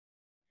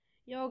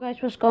Yo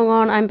guys, what's going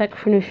on? I'm back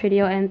for a new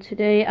video, and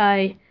today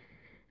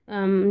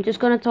I'm just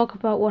gonna talk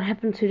about what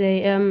happened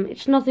today.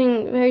 It's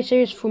nothing very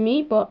serious for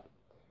me, but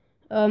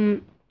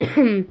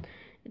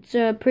it's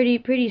a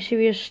pretty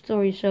serious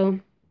story. So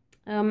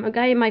a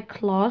guy in my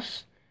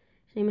class,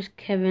 his name is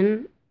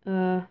Kevin,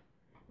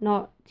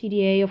 not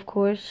TDA of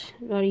course,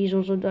 but he's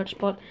also Dutch,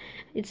 but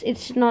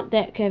it's not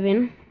that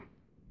Kevin.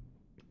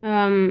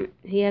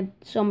 He had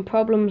some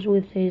problems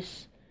with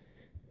his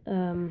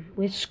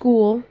with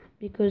school,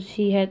 because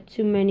he had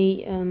too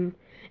many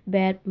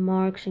bad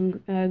marks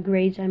and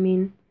grades. I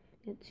mean,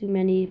 he had too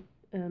many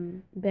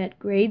bad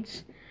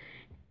grades,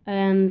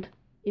 and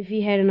if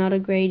he had another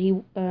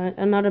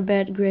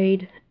bad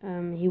grade,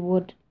 he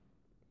would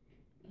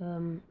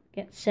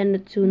get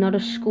sent to another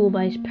school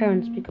by his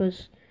parents,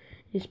 because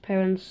his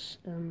parents,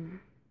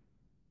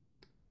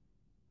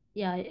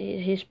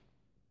 his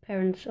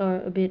parents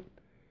are a bit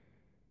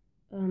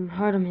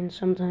hard on him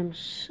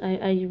sometimes.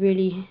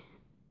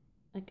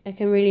 I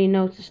can really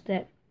notice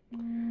that.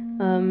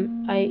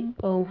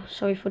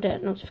 Sorry for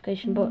that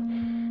notification, but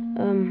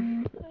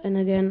and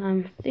again,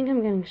 I think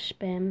I'm getting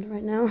spammed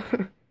right now.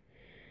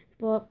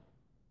 But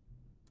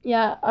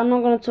yeah, I'm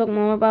not gonna talk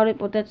more about it,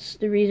 but that's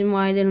the reason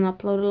why I didn't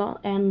upload a lot.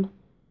 And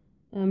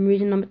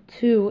reason number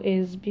 2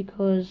 is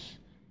because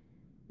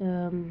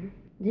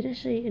did I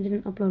say I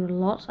didn't upload a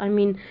lot? I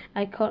mean,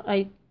 I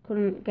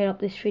couldn't get up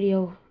this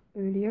video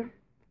earlier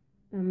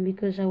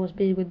because I was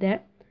busy with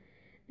that.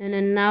 And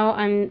then now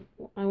I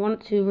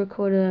wanted to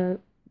record a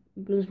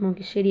Blues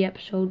Monkey City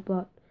episode,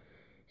 but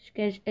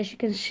as you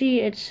can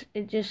see, it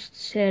just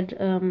said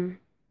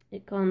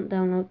it can't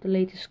download the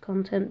latest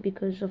content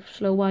because of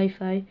slow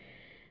Wi-Fi.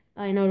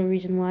 I know the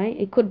reason why.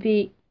 It could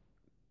be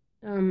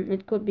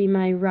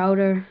my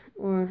router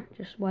or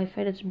just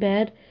Wi-Fi that's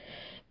bad,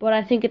 but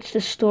I think it's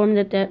the storm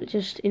that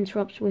just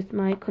interrupts with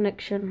my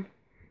connection.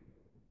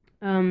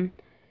 Yeah,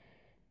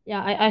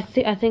 I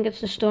think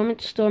it's the storm.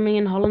 It's storming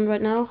in Holland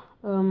right now.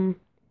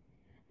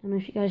 I don't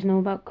know if you guys know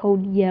about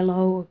code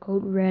yellow or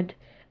code red.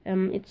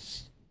 Yeah,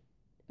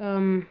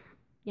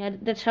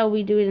 that's how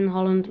we do it in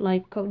Holland.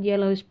 Like, code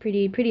yellow is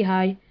pretty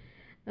high.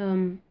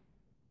 And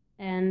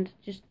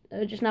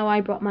just now I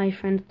brought my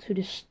friend to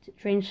this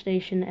train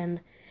station,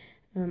 and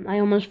I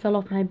almost fell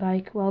off my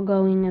bike while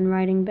going and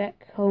riding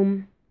back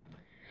home.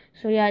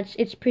 So yeah,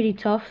 it's pretty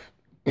tough.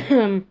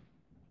 It's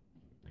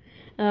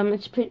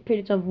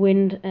pretty tough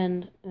wind,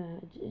 and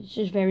it's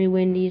just very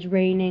windy. It's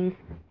raining,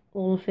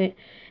 all of it,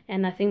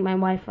 and I think my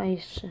Wi-Fi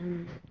is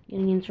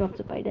getting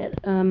interrupted by that.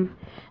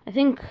 I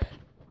think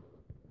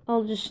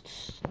I'll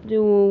just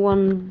do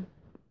one.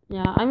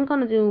 Yeah, I'm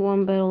gonna do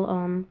one battle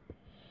on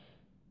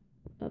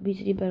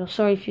BTD battle.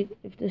 Sorry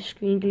if the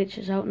screen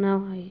glitches out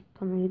now. I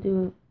can't really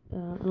do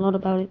a lot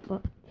about it,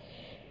 but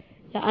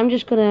yeah, I'm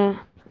just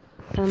gonna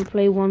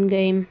play one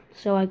game,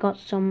 so I got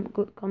some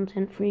good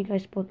content for you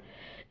guys. But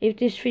if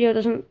this video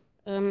doesn't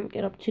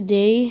get up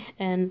today,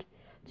 and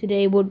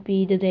today would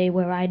be the day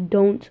where I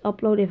don't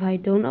upload, if I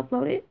don't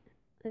upload it,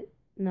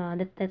 no,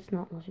 that's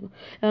not possible.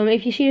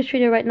 If you see this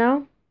video right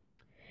now,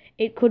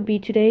 it could be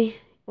today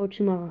or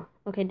tomorrow.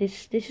 Okay,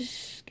 this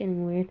is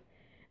getting weird.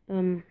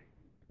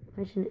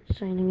 Imagine it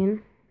signing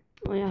in.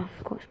 Oh yeah,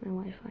 of course, my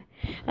Wi-Fi.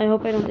 I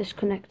hope I don't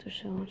disconnect, or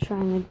so. I'm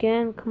trying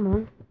again. Come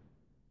on.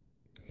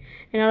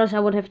 And otherwise I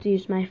would have to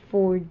use my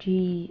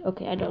 4G.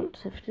 Okay, I don't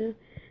have to.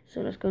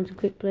 So let's go into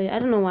quick play. I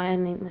don't know why I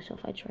named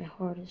myself I Try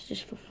Hard. It's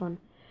just for fun.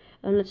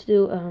 Let's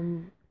do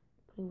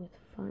play with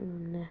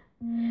fun.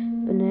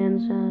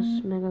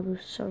 Bonanzas, Mega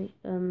Boost. Sorry.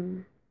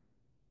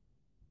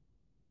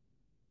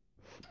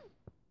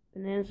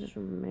 Bonanzas or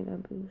Mega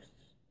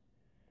Boosts.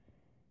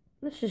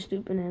 Let's just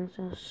do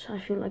Bonanzas. I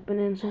feel like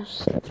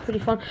Bonanzas. It's pretty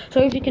fun.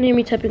 So if you can hear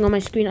me typing on my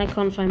screen, I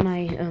can't find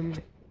my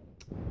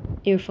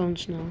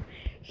earphones now.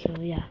 So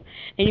yeah.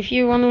 And if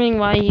you're wondering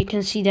why you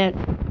can see that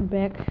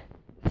back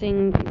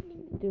thing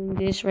doing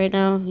this right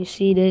now, you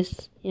see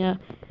this? Yeah,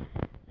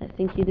 I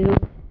think you do.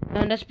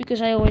 And that's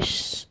because I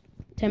always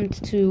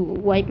attempt to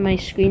wipe my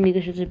screen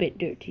because it's a bit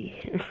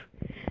dirty.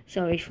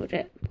 Sorry for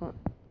that, but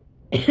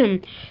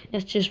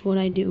that's just what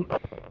I do.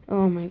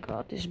 Oh my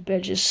god, this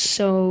badge is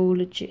so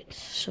legit,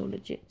 so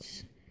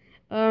legit.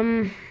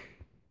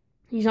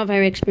 He's not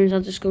very experienced.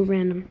 I'll just go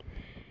random.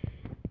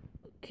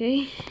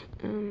 Okay,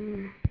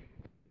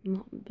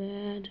 not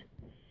bad.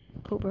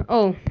 Cobra.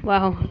 Oh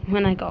wow,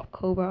 when I got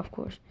Cobra, of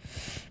course.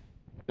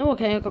 Oh,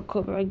 okay, I got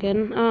Cobra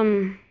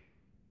again.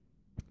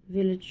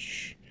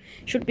 Village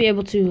should be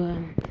able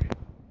to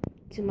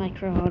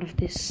micro out of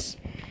this.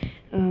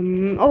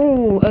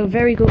 A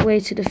very good way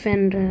to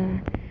defend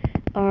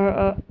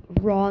our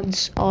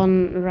rods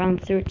on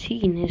round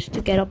 13 is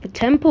to get up a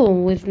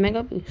temple with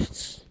Mega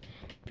Boosts.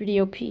 Pretty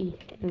OP,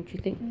 don't you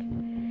think?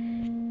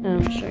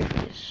 Sorry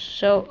for this.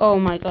 So, oh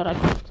my god, I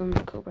could have done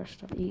the Cobra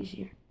stuff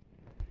easier.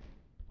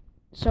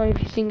 Sorry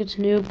if you think it's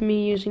new of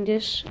me using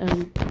this.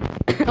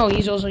 Oh,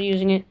 he's also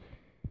using it.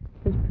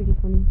 It's pretty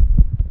funny.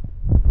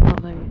 Not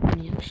very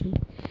funny, actually.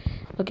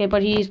 Okay,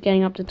 but he's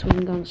getting up the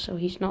twin guns, so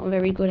he's not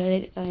very good at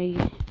it. I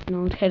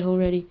know that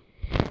already.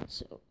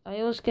 So I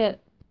always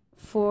get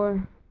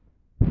 4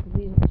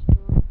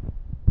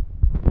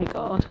 my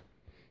god.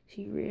 Is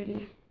he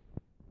really?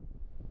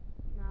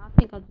 No, I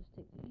think I'll just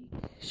take the leak.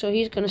 So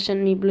he's gonna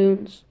send me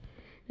balloons.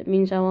 That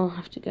means I will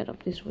have to get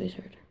up this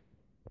wizard.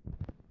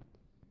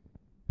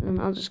 And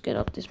I'll just get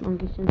up this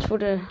monkey since for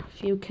the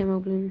few camo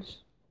balloons.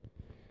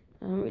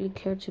 I don't really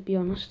care, to be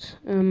honest.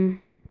 So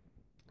I'm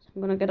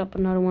gonna get up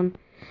another one.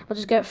 I'll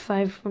just get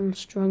 5 from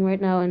strong right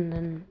now, and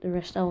then the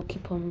rest I'll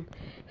keep on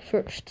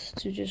first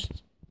to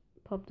just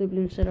pop the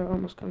balloons that are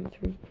almost coming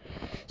through.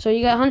 So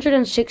you get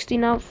 160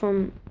 now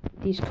from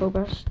these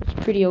cobras. That's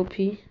pretty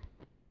OP.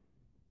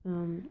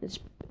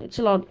 It's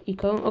a lot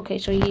eco. Okay,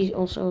 so he's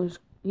also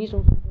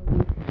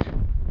going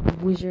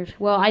wizard.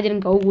 Well, I didn't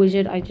go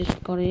wizard. I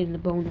just got it in the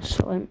bonus.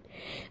 So I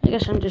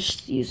guess I'm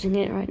just using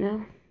it right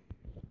now.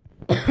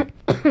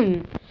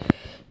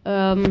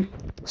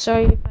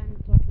 Sorry if I'm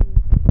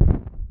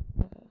talking.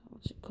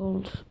 What's it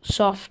called?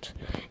 Soft.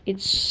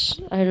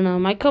 I don't know.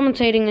 My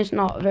commentating is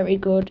not very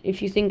good.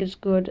 If you think it's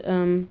good,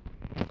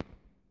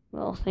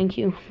 well, thank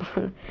you.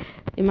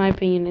 In my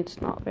opinion, it's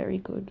not very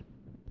good.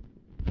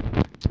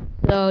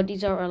 So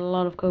these are a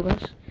lot of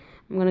cobras.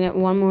 I'm gonna get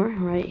one more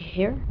right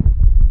here,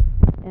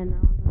 and now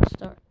I'm gonna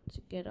start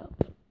to get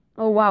up.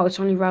 Oh wow, it's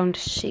only round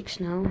 6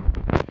 now.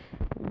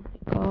 Oh my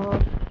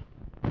god,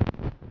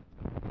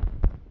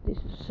 this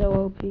is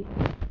so OP.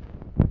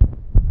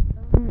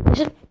 Is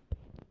it?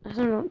 I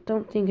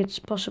don't think it's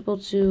possible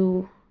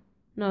to.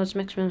 No, it's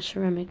maximum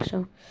ceramic.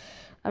 So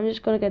I'm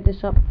just gonna get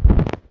this up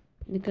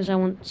because I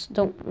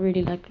don't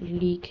really like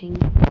leaking.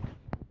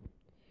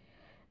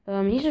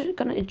 He's just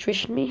gonna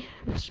attrition me.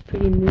 It's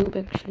pretty noob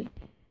actually.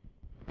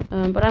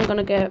 But I'm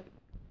gonna get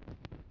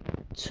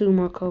 2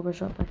 more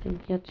cobras up, I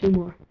think. Yeah, 2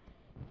 more.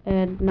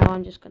 And now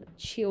I'm just gonna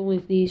chill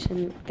with these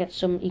and get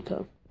some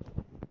eco.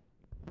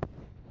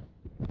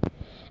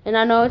 And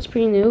I know it's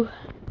pretty new.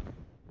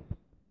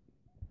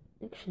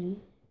 Actually.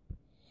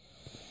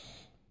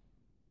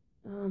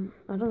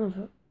 I don't have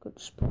a good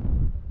spot.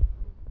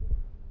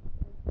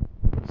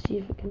 Let's see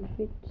if it can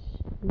fit.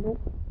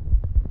 Nope.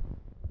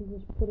 I'll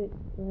just put it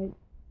right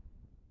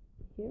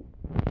here.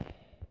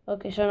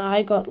 Okay, so now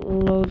I got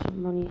loads of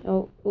money.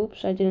 Oh,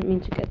 oops, I didn't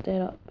mean to get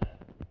that up.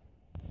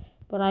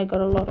 But I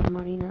got a lot of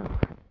money now.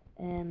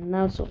 And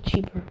now it's all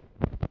cheaper.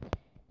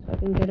 So I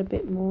can get a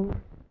bit more.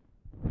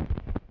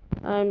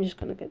 I'm just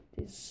gonna get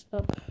this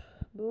up.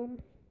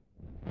 Boom.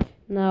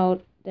 Now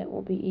that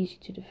will be easy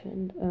to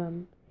defend.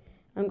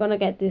 I'm gonna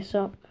get this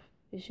up.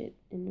 Is it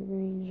in the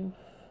range of...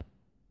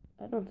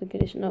 I don't think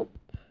it is. Nope.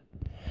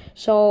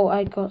 So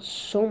I got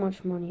so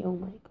much money. Oh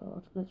my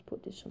god. Let's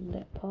put this on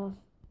that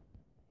path.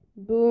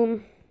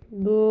 Boom.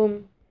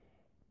 Boom.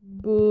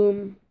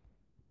 Boom.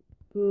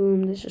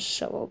 Boom. This is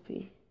so OP.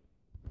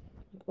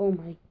 Oh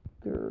my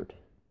god.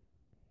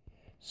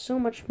 So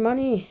much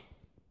money.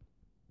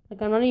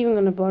 Like, I'm not even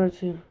gonna bother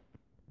to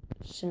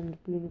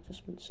send balloon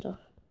adjustment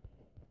stuff.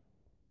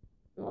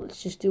 Well,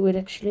 let's just do it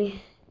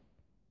actually.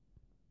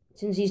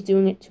 Since he's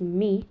doing it to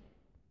me.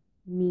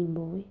 Mean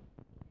boy.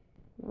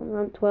 On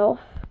round 12.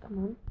 Come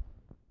on.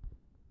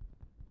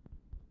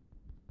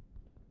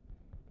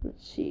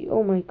 Let's see.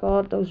 Oh my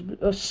god, those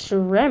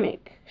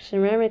ceramic.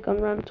 Ceramic on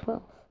round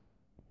 12.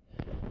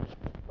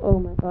 Oh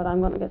my god,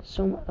 I'm gonna get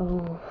so much.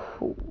 Oh,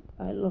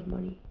 I love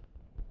money.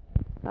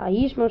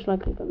 He's most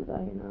likely gonna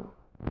die now.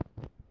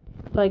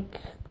 Like,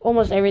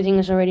 almost everything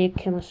is already a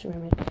chemo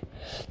ceramic.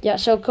 Yeah,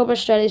 so Cobra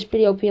Strat is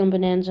pretty OP on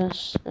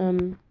Bonanzas.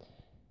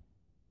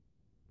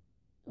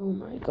 Oh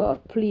my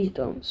god, please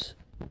don't.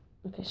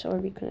 Okay, so I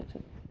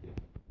reconnected.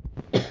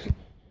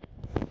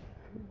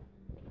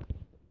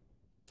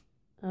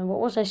 What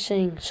was I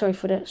saying? Sorry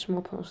for that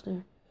small pause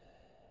there.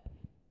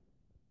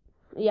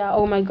 Yeah,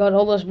 oh my god,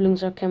 all those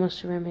balloons are chemo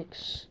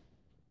ceramics.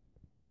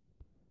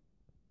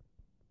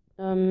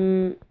 I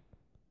don't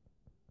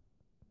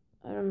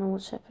know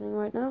what's happening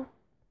right now.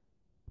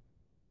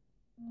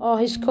 Oh,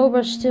 his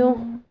Cobra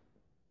still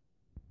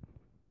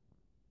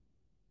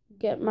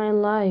get my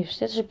lives.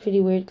 That's a pretty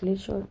weird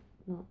glitch, or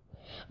no?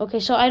 Okay,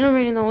 so I don't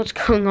really know what's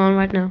going on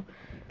right now.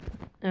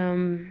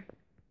 I'm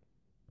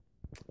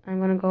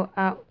gonna go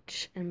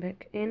out and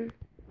back in.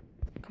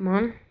 Come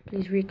on,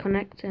 please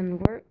reconnect and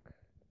work.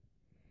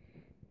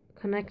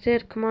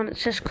 Connected, come on, it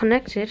says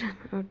connected,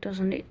 or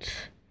doesn't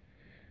it?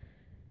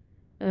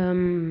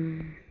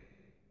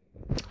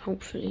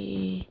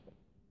 Hopefully,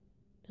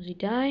 does he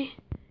die?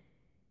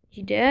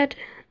 He dead?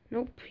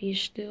 Nope,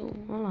 he's still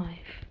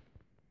alive.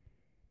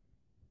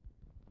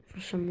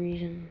 For some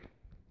reason.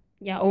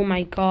 Yeah, oh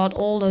my god,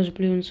 all those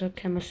balloons are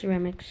chemo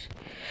ceramics.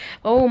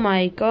 Oh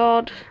my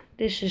god,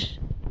 he's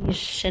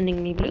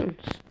sending me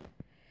balloons.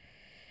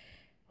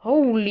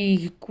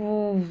 Holy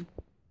god.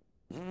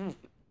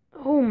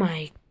 Oh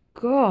my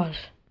god.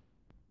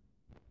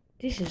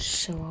 This is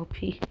so OP.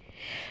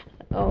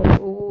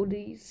 Oh, do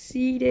you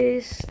see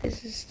this?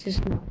 This is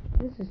just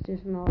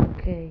not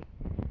okay.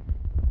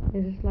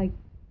 This is like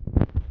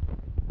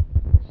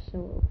so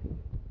OP.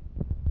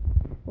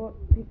 What?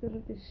 Because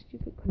of this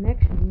stupid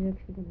connection, he's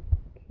actually gonna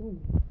kill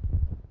me.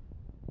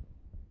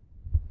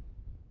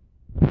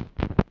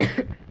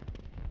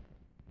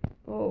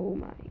 Oh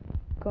my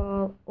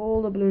god,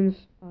 all the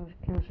balloons are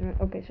cancer.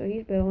 Okay, so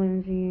he's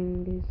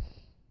balancing this.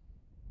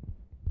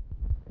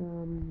 I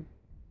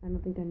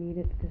don't think I need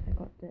it because I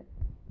got that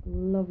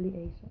lovely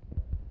ace up.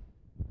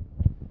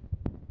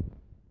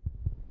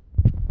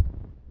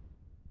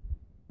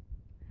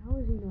 How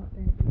is he not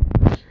dead yet?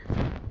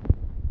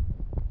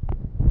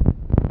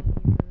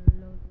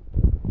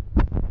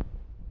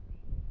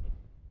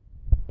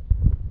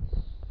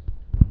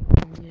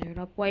 It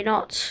up. Why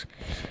not?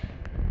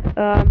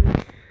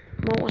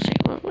 What was it?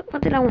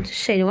 What did I want to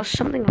say? There was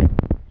something like.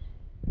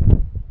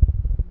 I'm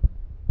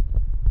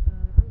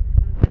just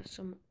gonna get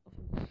some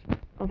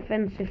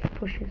offensive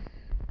pushes.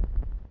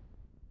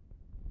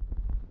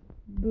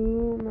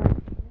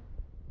 Boom.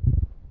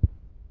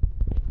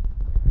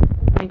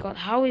 Oh my god,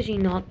 how is he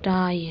not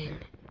dying?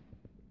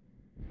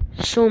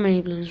 So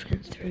many balloons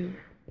went through.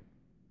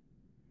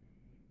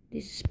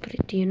 This is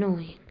pretty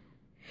annoying.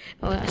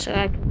 Oh, so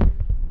I can.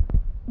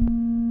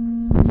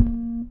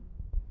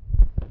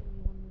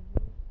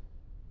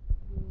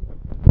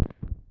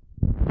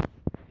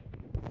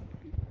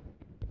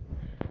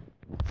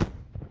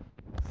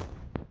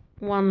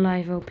 One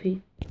live OP.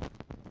 I'll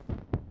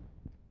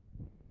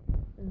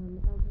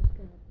just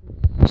get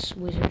this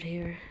wizard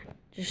here,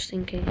 just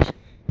in case.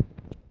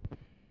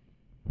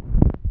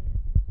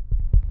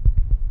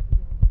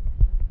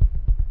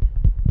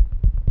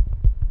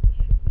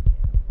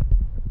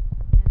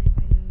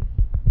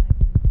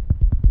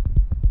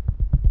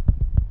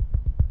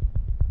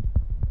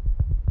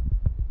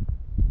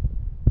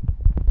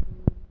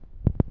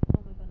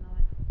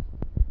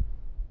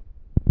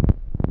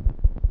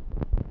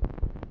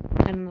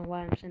 I don't know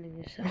why I'm sending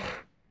this out.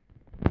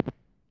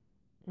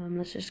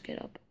 Let's just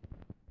get up.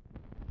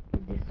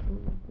 This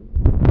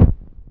one.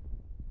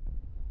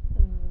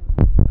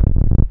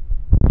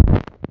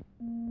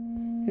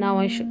 Now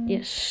I should,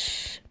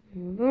 yes.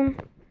 Boom.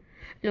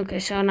 Okay,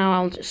 so now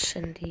I'll just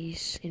send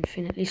these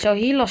infinitely. So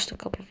he lost a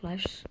couple of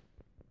lives.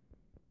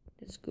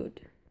 That's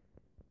good.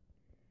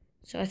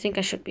 So I think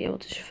I should be able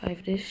to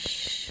survive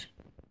this.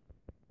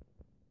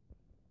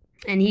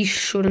 And he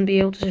shouldn't be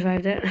able to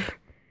survive that.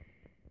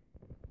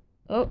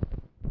 Oh.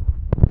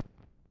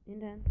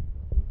 And then.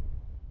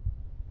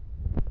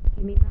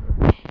 Give me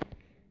my eye.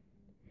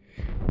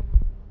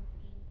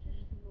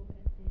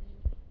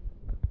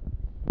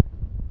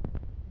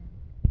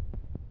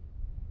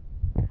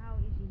 How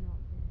is he not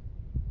dead?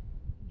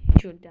 He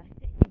should die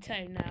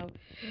anytime now.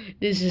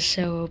 This is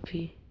so OP.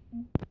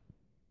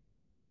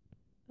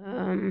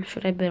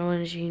 Should I bet on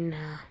energy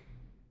now?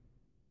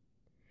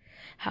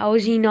 How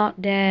is he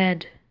not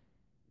dead?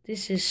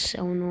 This is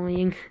so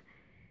annoying.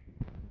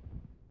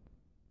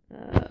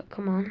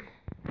 Come on.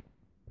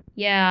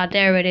 Yeah,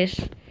 there it is.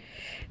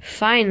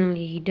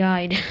 Finally, he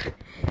died.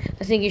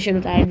 I think he should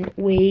have died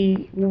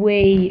way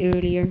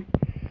earlier.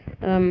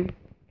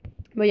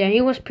 But yeah, he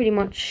was pretty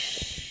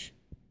much.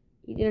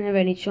 He didn't have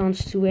any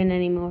chance to win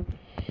anymore.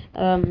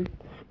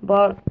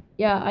 But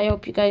yeah, I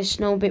hope you guys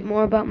know a bit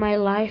more about my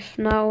life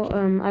now.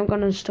 I'm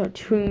gonna start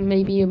doing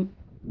maybe a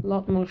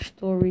lot more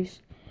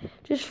stories,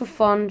 just for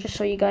fun, just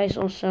so you guys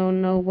also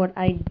know what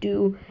I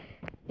do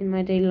in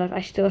my daily life.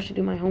 I still have to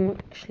do my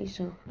homework actually,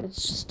 so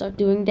let's start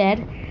doing that.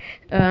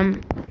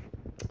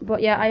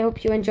 But yeah, I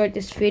hope you enjoyed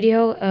this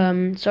video.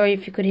 Sorry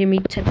if you could hear me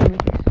tapping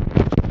like this.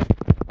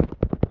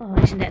 Oh,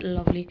 isn't that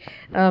lovely?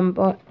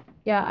 But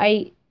yeah,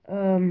 I'm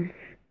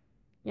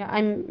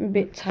a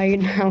bit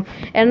tired now.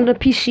 And the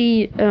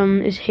PC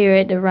is here.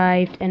 It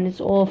arrived, and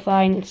it's all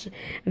fine. It's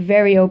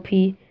very OP.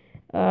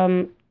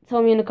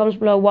 Tell me in the comments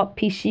below what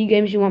PC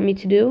games you want me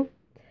to do.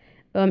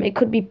 It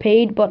could be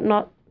paid, but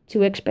not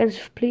too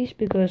expensive, please,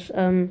 because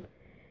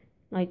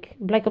like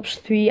Black Ops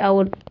 3 I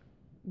would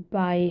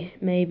buy,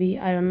 maybe,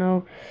 I don't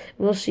know,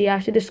 we'll see. I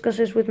have to discuss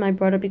this with my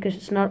brother because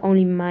it's not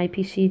only my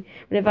PC,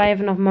 but if I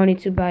have enough money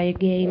to buy a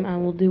game I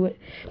will do it.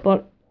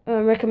 But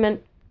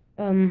recommend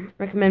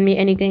me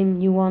any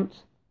game you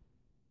want.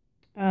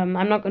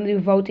 I'm not gonna do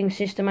a voting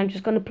system. I'm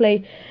just gonna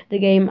play the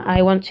game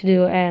I want to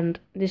do, and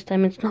this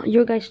time it's not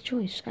your guys'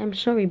 choice. I'm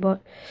sorry,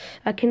 but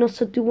I can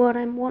also do what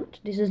I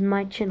want. This is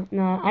my channel.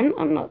 No,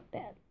 I'm not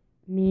that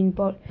mean,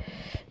 but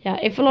yeah,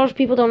 if a lot of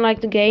people don't like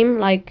the game,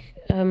 like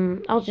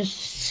I'll just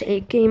say a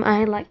game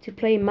I like to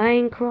play: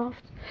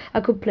 Minecraft.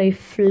 I could play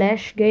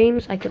Flash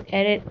games. I could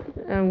edit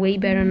way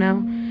better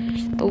now.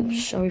 Oh,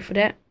 sorry for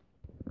that.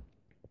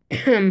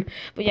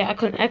 But yeah,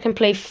 I can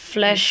play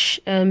Flash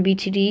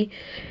BTD.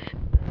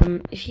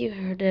 If you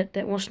heard that,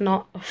 that was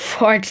not a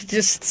fart,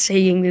 just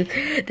saying this.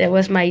 That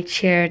was my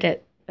chair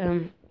that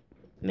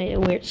made a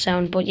weird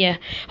sound. But yeah,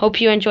 hope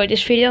you enjoyed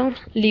this video.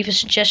 Leave a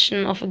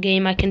suggestion of a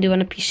game I can do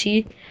on a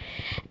PC.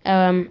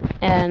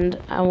 And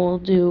I will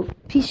do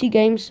PC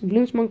games,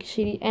 Bloons Monkey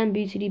City and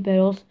BTD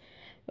battles.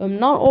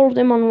 Not all of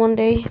them on one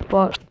day,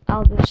 but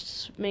I'll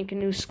just make a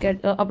new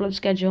upload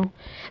schedule.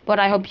 But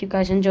I hope you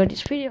guys enjoyed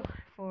this video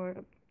for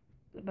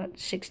about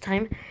 6th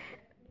time.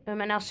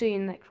 And I'll see you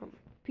in the next one.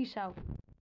 Peace out.